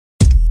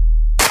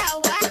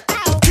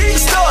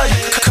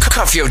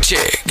Cuff your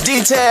chick.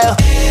 Detail,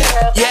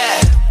 yeah.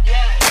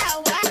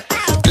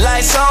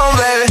 Lights on,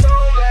 baby.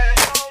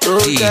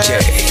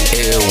 DJ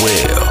Ill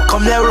Will.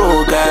 Come that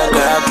roll,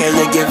 girl, can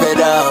you give it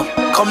up?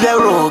 Come that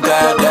roll,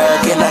 girl,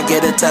 can I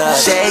get a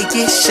touch? Shake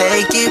it,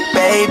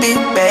 baby,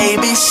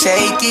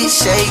 shake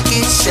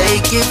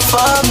it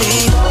for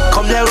me.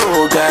 Come that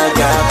roll, girl,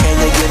 can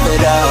you give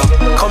it up?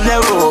 Come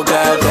that roll,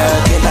 girl,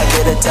 can I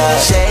get a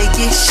touch? Shake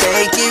it,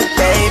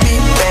 baby,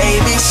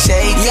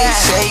 shake it.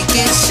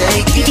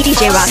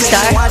 DJ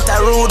Rockstar. Want a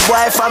rude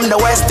boy from the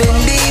West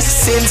Indies?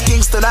 Since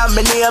Kingston, I'm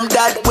a name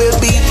that will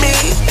be me.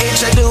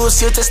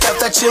 Introduce you to stuff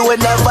that you would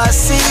never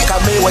see.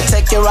 Cause me will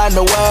take you around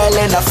the world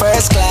in a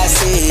first class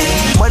seat.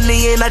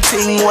 Money ain't a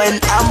thing when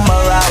I'm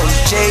around.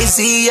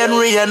 Jay-Z and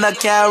Rihanna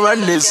can't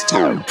run this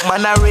town.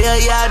 Man a real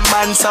yard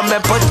man, so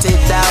me put it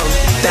down.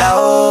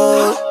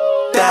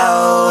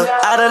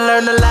 I done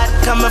learned a lot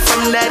coming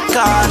from that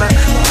corner.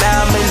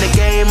 Now I'm in the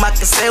game, I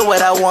can say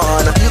what I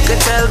wanna. You can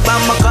tell by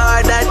my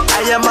car that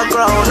I am a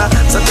grown-up.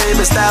 So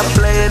baby stop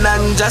playing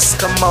and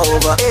just come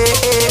over.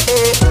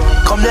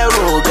 Come that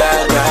roll,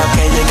 girl,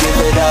 can you give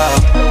it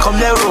up? Come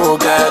that roll,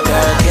 girl,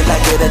 can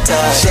I get a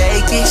touch?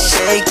 Shake it,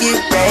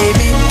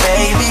 baby,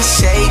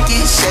 shake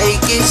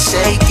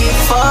it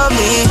for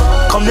me.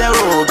 Come that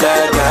roll,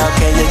 girl,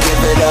 can you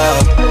give it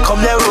up?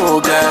 Come that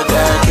roll, girl,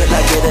 can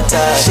I get a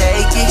touch?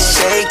 Shake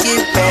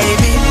it,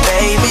 baby,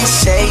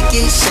 shake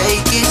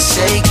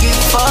it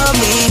for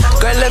me.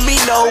 Girl, let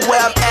me know where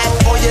I'm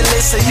at on your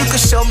list so you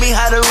can show me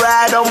how to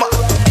ride on my.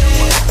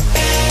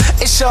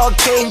 It's your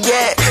king,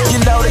 yeah, you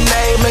know the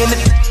name, ain't the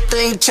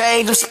thing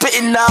change. I'm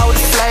spitting all the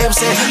flames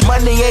and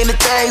money ain't the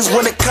things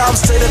when it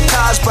comes to the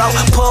cars, bro.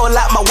 Pull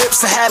out my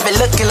whips and have it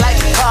looking like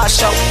a car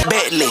show.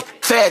 Bentley,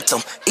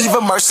 Phantom, even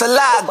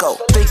Murcielago.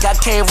 Think I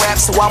can't rap,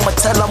 so I'ma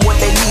tell them what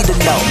they need to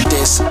know.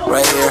 This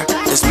right here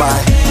is my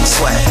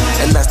swag,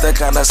 and that's the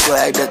kind of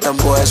swag that them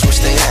boys wish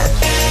they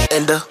had.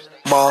 In the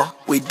mall,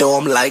 we do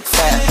them like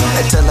fat,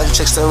 and tell them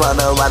chicks to run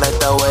around and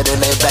throw it in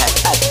their back.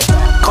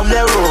 Come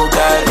that roll,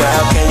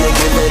 girl, can you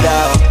give it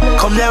up?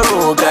 Come that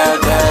roll, girl,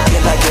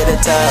 can I get a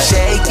touch?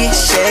 Shake it,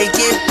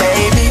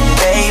 baby,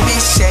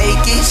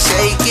 shake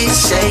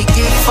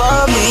it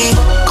for me.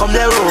 Come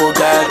that roll,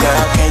 girl,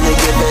 can you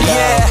give it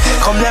up?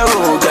 Come that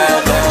roll,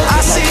 girl, can I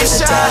get a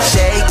touch?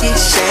 Shake it,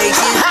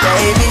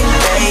 baby,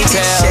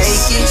 shake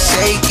it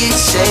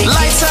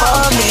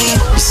for me.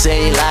 You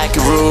say you like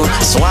it rude,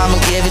 so I'ma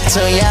give it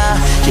to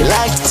ya. You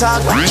like to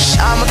talk,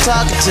 I'ma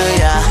talk it to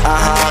ya.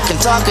 Can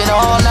talk it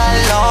all night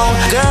long.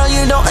 Girl,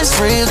 you know it's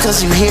real,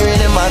 cause you hear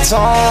it in my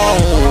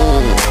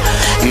tone.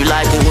 You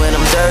like it when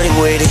I'm dirty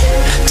with it,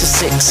 till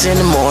 6 in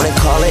the morning,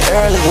 call it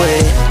early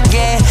with it.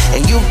 Yeah,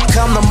 and you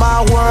come to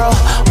my world,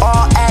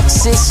 all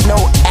access, no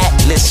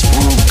atlas,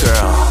 rude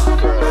girl.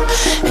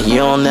 And you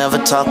don't ever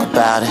talk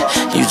about it,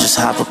 you just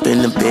hop up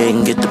in the bed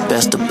and get the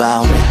best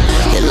about me.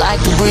 You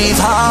like to breathe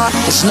hard,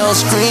 it's no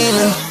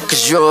screaming,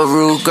 cause you're a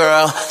rude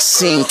girl,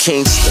 sing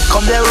Kingston.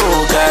 Come that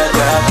rude girl,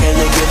 can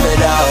you give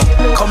it up?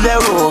 Come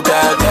that rude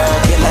girl,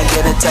 can I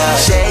get a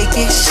touch? Shake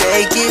it,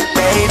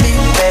 baby,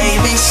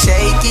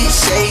 shake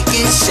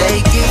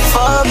it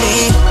for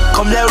me.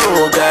 Come that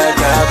rude girl,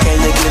 can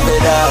you give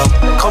it up?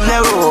 Come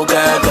that rude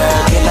girl,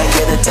 can I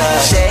get a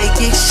touch? Shake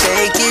it,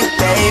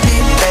 baby,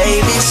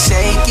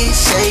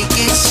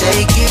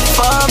 shake it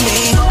for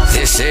me.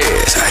 This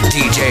is a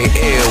DJ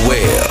Ill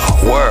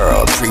Will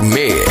world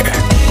premiere.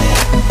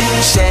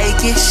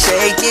 Shake it,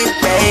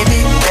 baby,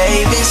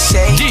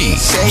 shake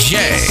DJ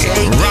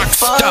it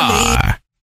Rockstar.